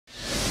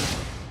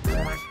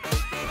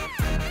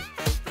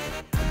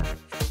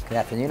Good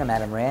afternoon, I'm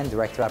Adam Rand,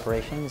 Director of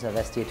Operations of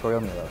Estiatorio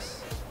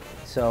Milos.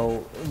 So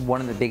one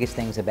of the biggest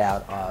things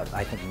about,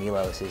 I think,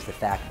 Milos is the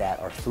fact that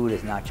our food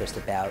is not just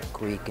about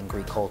Greek and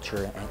Greek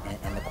culture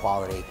and the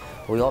quality,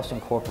 but we also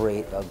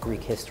incorporate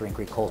Greek history and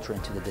Greek culture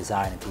into the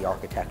design, into the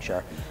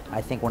architecture. I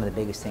think one of the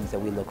biggest things that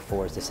we look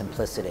for is the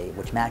simplicity,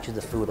 which matches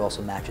the food,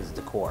 also matches the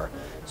decor.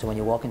 So when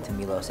you walk into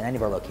Milos, in any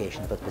of our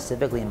locations, but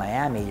specifically in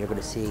Miami, you're going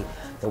to see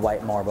the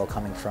white marble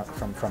coming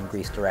from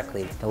Greece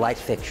directly. The light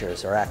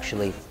fixtures are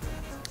actually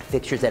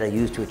fixtures that are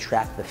used to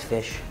attract the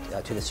fish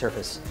to the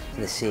surface,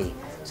 to the sea,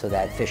 so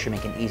that fishermen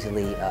can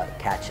easily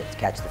catch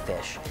the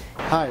fish.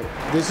 Hi,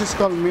 this is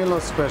called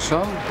Milos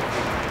Special.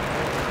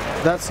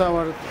 That's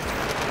our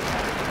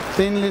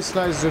thinly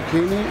sliced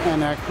zucchini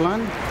and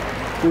eggplant.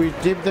 We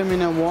dip them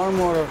in a warm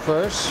water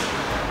first.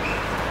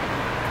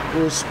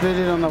 We split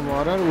it on the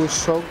water. We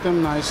soak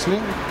them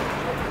nicely.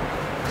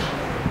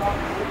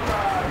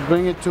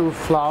 Bring it to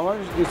flour.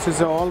 This is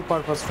an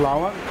all-purpose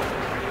flour.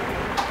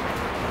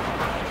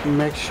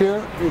 Make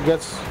sure it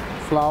gets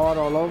flour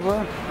all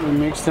over. We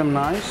mix them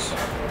nice.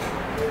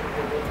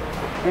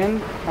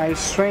 And I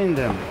strain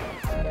them.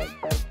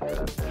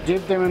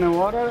 Dip them in the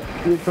water,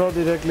 we throw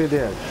directly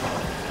there.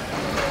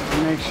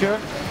 Make sure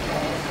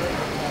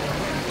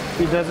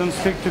it doesn't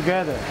stick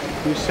together.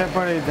 We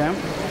separate them,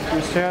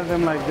 we stir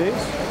them like this.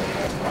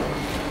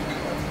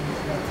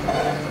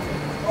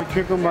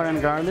 Cucumber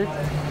and garlic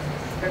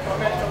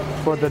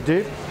for the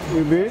dip.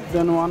 We beat,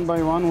 then one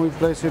by one we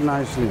place it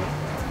nicely.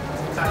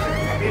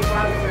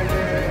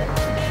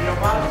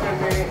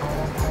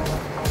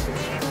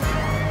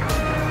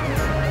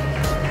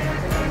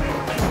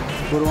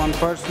 Put one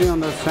parsley on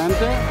the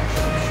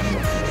center.